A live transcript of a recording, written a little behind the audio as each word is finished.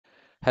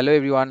Hello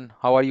everyone,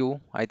 how are you?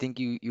 I think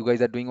you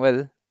guys are doing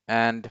well,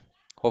 and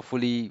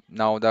hopefully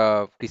now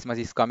the Christmas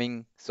is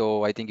coming,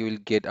 so I think you will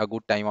get a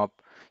good time of,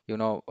 good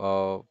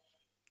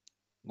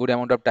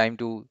amount of time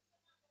to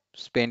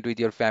spend with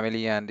your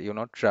family and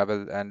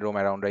travel and roam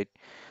around, right?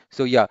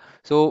 So yeah,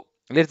 so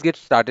let's get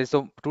started.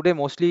 So today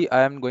mostly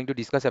I am going to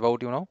discuss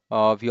about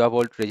Viva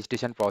Vault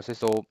registration process.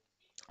 So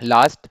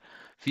last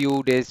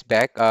few days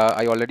back,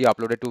 I already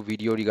uploaded two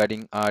video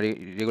regarding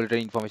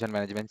regulatory information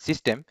management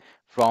system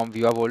from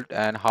Viva Vault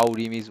and how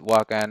RIM is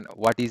work and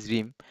what is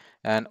RIM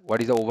and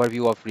what is the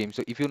overview of RIM.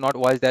 So if you not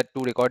watch that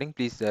two recording,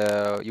 please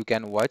you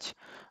can watch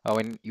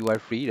when you are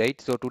free, right?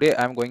 So today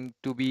I'm going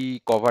to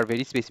be cover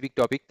very specific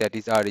topic, that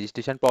is our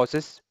registration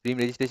process, RIM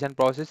registration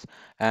process,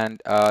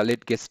 and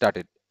let's get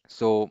started.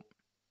 So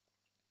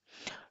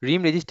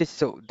REAM registration.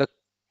 So the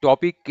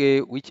topic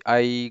which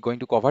I going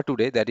to cover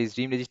today, that is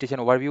REAM registration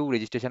overview,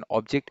 registration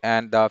object,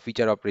 and the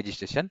feature of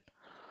registration.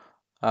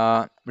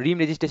 REAM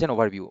registration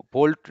overview.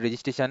 Vault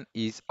registration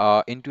is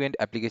a end-to-end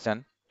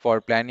application for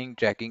planning,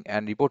 tracking,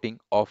 and reporting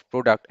of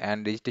product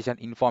and registration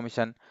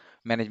information,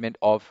 management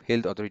of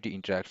health authority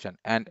interaction,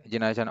 and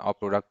generation of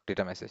product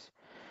data message.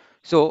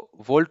 So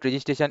Volt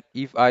registration,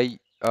 if I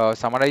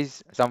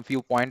summarize some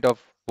few point of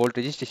Volt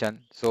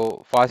registration,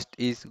 so first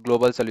is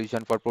global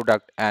solution for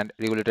product and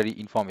regulatory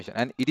information,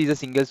 and it is a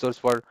single source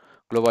for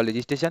global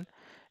registration,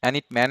 and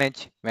it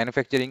manage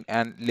manufacturing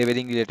and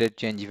labeling related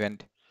change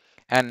event,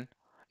 and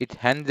it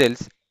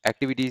handles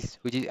activities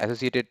which is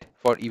associated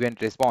for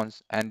event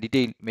response and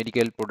detailed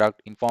medical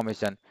product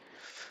information.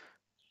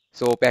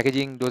 So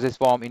packaging, dosage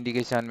form,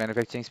 indication,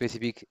 manufacturing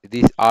specific,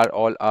 these are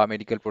all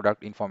medical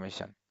product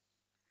information,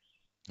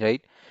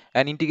 right?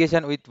 And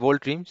integration with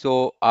Volt Trim.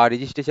 So our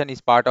registration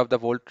is part of the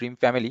Volt Trim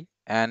family,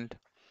 and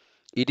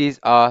it is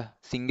a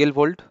single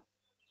Volt,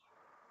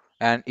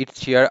 and it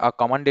share a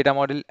common data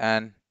model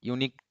and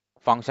unique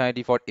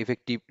functionality for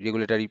effective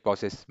regulatory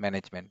process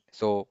management.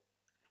 So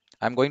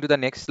I'm going to the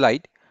next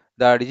slide,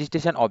 the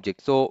registration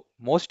object. So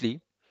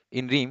mostly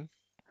in RIM,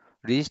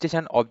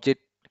 registration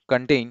object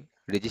contain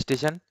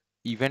registration,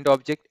 event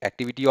object,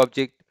 activity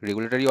object,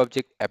 regulatory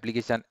object,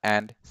 application,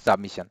 and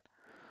submission.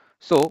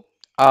 So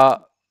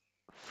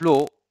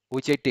flow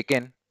which I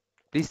taken,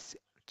 please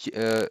ch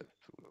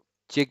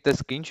check the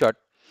screenshot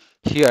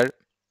here.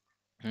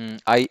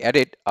 I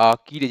added a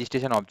key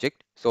registration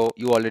object, so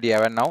you already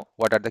aware now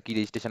what are the key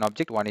registration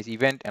object. One is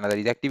event, another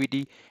is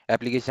activity,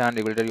 application,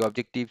 regulatory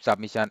objective,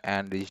 submission,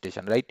 and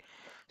registration, right?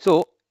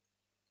 So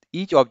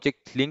each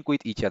object link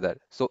with each other.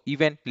 So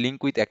event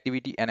link with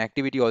activity, and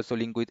activity also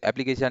link with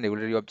application,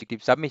 regulatory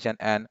objective, submission,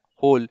 and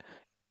whole,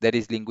 that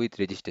is link with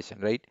registration,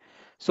 right?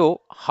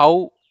 So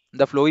how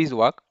the flow is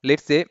work,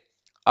 let's say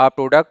a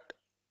product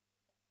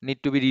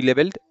need to be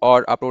relabeled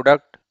or a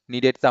product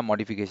needed some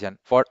modification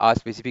for a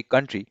specific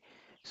country.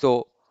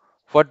 So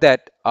for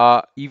that,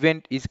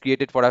 event is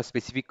created for a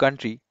specific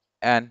country,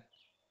 and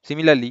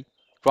similarly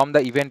from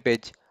the event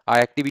page, our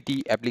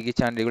activity,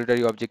 application,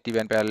 regulatory objective,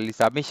 and parallel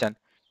submission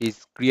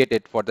is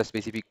created for the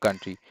specific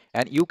country.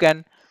 And you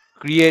can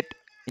create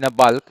in a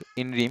bulk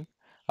in RIM.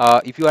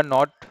 If you are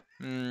not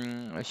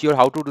sure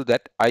how to do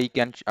that,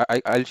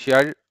 I'll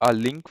share a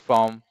link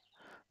from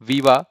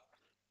Viva.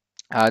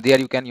 There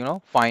you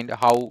can find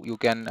how you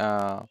can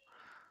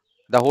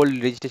the whole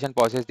registration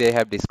process they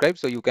have described,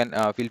 so you can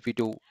feel free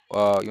to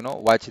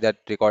watch that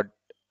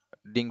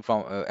recording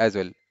from as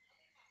well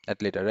at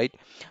later, right?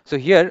 So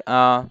here,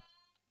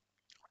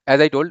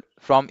 as I told,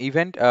 from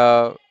event,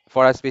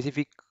 for a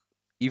specific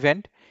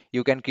event,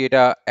 you can create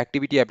a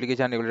activity,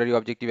 application, regulatory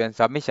objective, and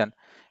submission.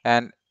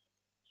 And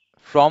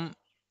from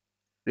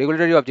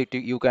regulatory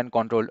objective, you can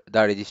control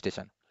the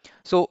registration.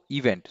 So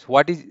event,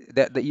 what is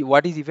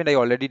what is event? I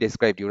already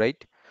described you,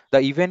 right? The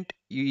event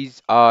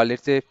is,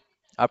 let's say,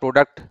 a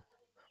product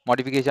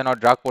modification or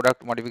drug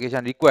product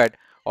modification required,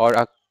 or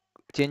a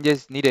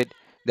changes needed,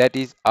 that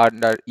is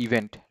under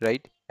event,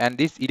 right? And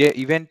this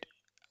event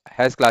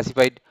has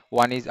classified,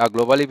 one is a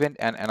global event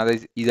and another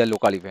is a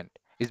local event.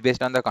 It's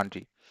based on the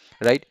country,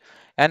 right?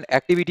 And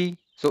activity,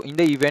 so in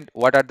the event,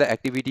 what are the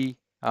activity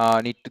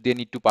they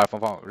need to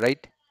perform,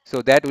 right?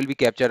 So that will be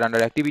captured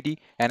under activity.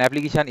 And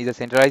application is a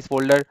centralized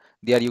folder.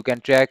 There you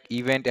can track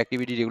event,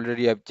 activity,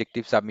 regulatory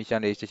objective,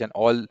 submission, registration,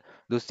 all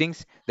those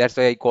things. That's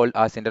why I call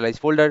a centralized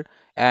folder.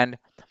 And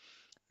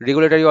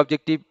regulatory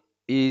objective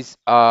is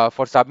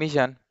for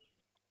submission,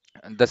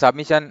 the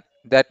submission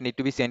that need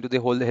to be sent to the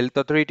whole health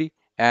authority.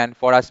 And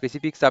for a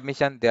specific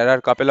submission, there are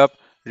a couple of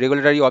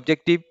regulatory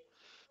objective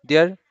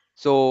there.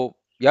 So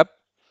yep,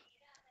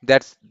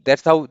 that's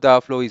how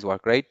the flow is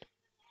work, right?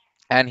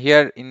 And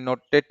here in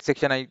noted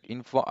section,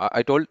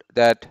 I told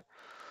that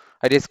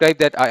I described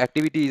that our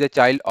activity is a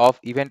child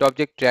of event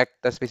object, track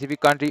the specific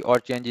country or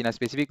change in a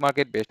specific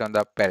market based on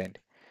the parent.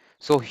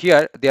 So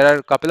here there are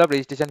a couple of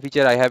registration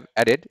feature I have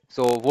added.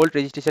 So Volt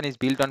registration is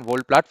built on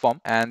Volt platform,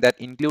 and that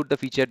include the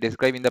feature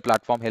described in the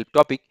platform help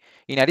topic.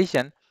 In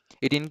addition,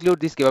 it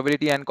includes this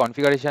capability and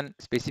configuration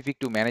specific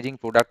to managing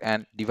product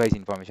and device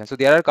information. So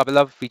there are a couple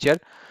of feature.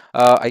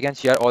 I can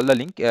share all the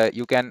link.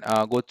 You can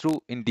go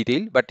through in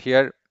detail, but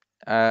here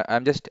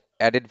I'm just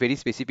added very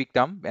specific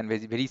term and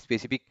very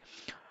specific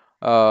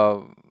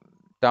uh,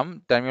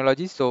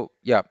 terminology. So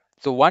yeah,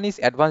 so one is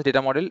advanced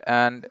data model,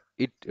 and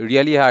it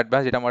really a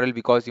advanced data model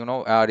because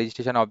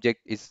registration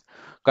object is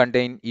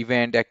contain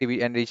event,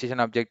 activity, and registration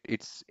object.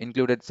 It's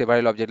included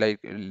several object like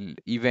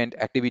event,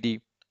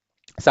 activity,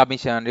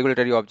 submission,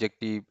 regulatory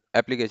objective,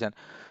 application.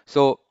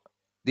 So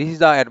this is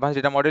the advanced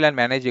data model and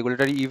manage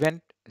regulatory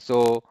event.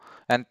 So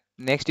and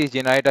next is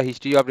generate a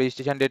history of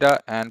registration data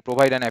and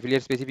provide an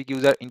affiliate specific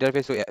user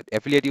interface. So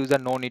affiliate user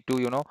no need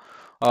to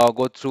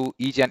go through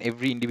each and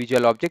every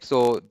individual object.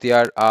 So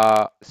there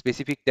are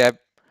specific tab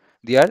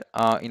there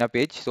in a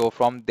page. So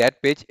from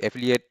that page,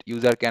 affiliate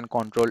user can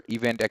control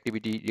event,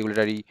 activity,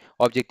 regulatory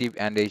objective,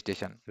 and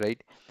registration, right?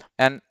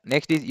 And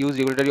next is use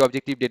regulatory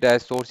objective data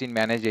as source in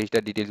manage register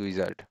details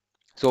wizard.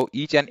 So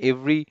each and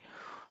every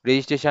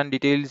registration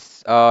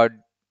details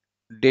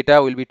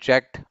data will be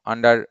tracked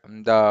under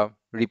the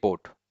report.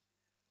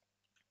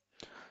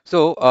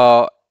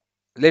 So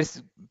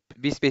let's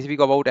be specific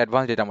about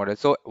advanced data model.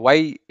 So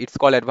why it's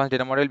called advanced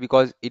data model?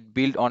 Because it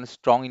built on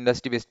strong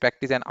industry best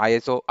practice and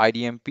ISO,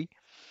 IDMP,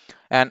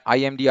 and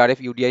IMDRF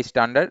UDI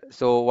standard.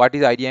 So what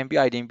is IDMP?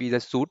 IDMP is a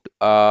suite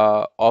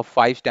of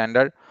five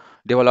standard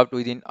developed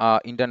within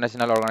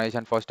international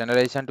organization for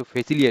standardization to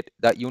facilitate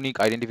the unique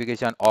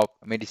identification of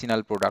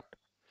medicinal product,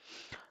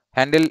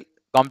 handle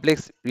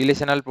complex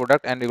relational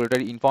product and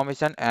regulatory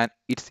information, and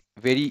it's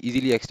very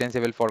easily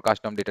extensible for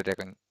custom data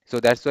tracking.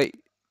 So that's why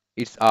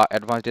it's a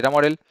advanced data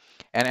model.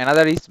 And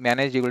another is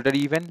manage regulatory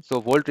event.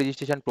 So Vault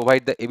registration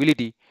provide the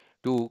ability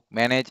to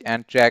manage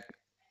and track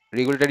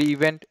regulatory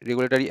event,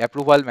 regulatory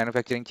approval,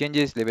 manufacturing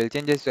changes, label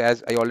changes. So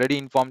as I already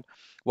informed,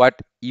 what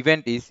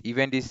event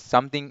is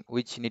something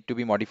which need to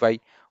be modified.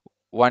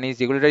 One is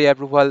regulatory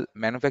approval,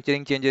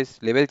 manufacturing changes,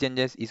 label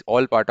changes is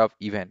all part of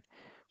event.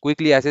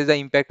 Quickly assess the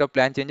impact of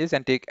plan changes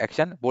and take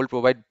action. Bold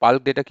provide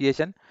bulk data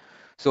creation,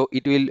 so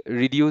it will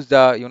reduce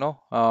the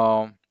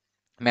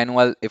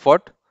manual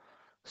effort.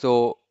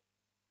 So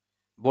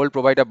Bold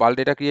provide a bulk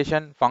data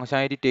creation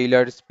functionality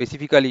tailored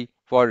specifically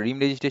for RIM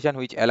registration,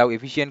 which allow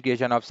efficient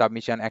creation of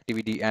submission,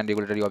 activity, and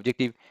regulatory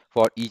objective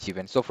for each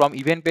event. So from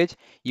event page,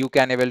 you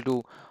can able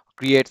to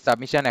create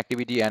submission,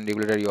 activity, and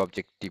regulatory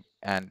objective,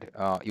 and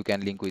you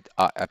can link with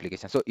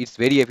application. So it's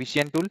very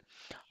efficient tool.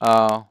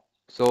 Uh,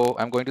 so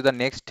I'm going to the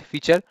next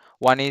feature.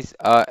 One is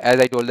as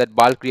I told that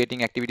bulk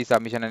creating activity,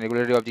 submission, and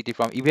regulatory objective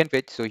from event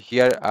page. So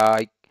here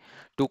I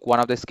took one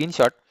of the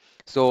screenshot.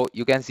 So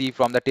you can see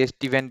from the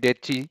test event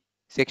date 3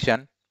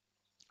 section,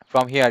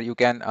 from here you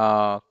can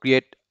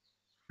create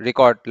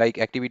record like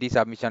activity,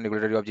 submission,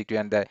 regulatory objective,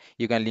 and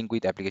you can link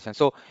with application.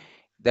 So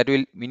that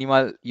will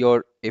minimal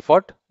your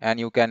effort and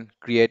you can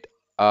create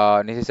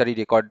necessary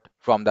record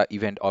from the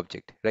event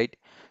object, right?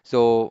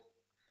 So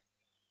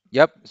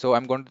yep, so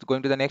I'm going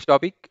to the next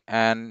topic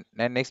and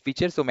then next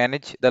feature. So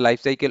manage the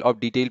life cycle of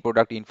detailed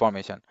product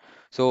information.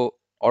 So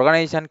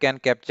organization can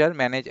capture,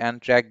 manage,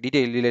 and track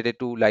detail related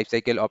to life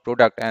cycle of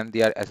product and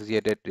their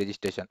associated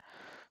registration.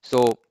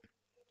 So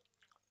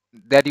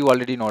that you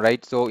already know,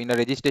 right? So in a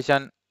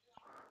registration,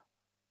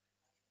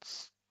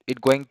 it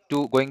going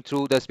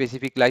through the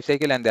specific life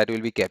cycle and that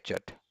will be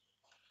captured.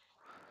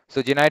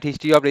 So generate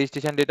history of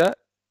registration data.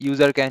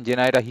 User can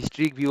generate a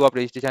historic view of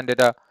registration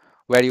data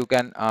where you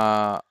can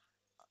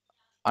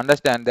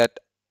understand that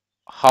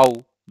how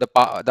the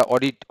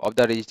audit of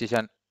the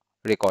registration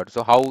record.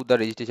 So how the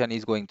registration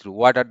is going through,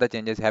 what are the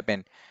changes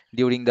happen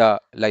during the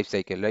life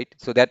cycle, right?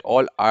 So that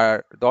all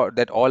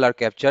are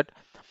captured.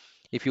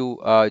 If you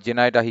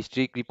generate a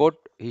historic report,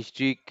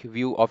 historic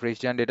view of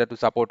registration data to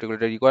support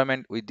regulatory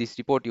requirement, with this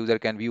report, user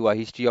can view a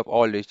history of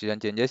all registration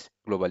changes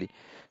globally.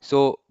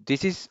 So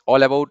this is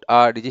all about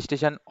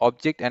registration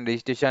object and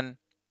registration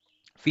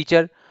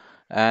feature.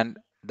 And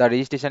the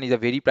registration is a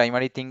very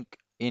primary thing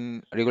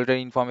in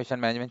regulatory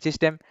information management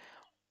system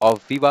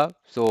of Viva.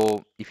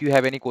 So if you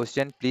have any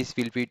question, please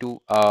feel free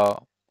to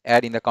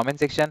add in the comment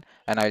section,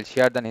 and I'll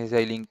share the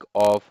necessary link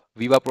of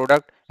Viva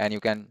product, and you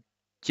can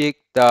check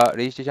the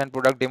registration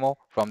product demo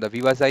from the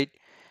Viva site.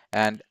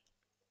 And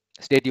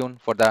stay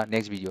tuned for the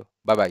next video.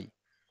 Bye bye.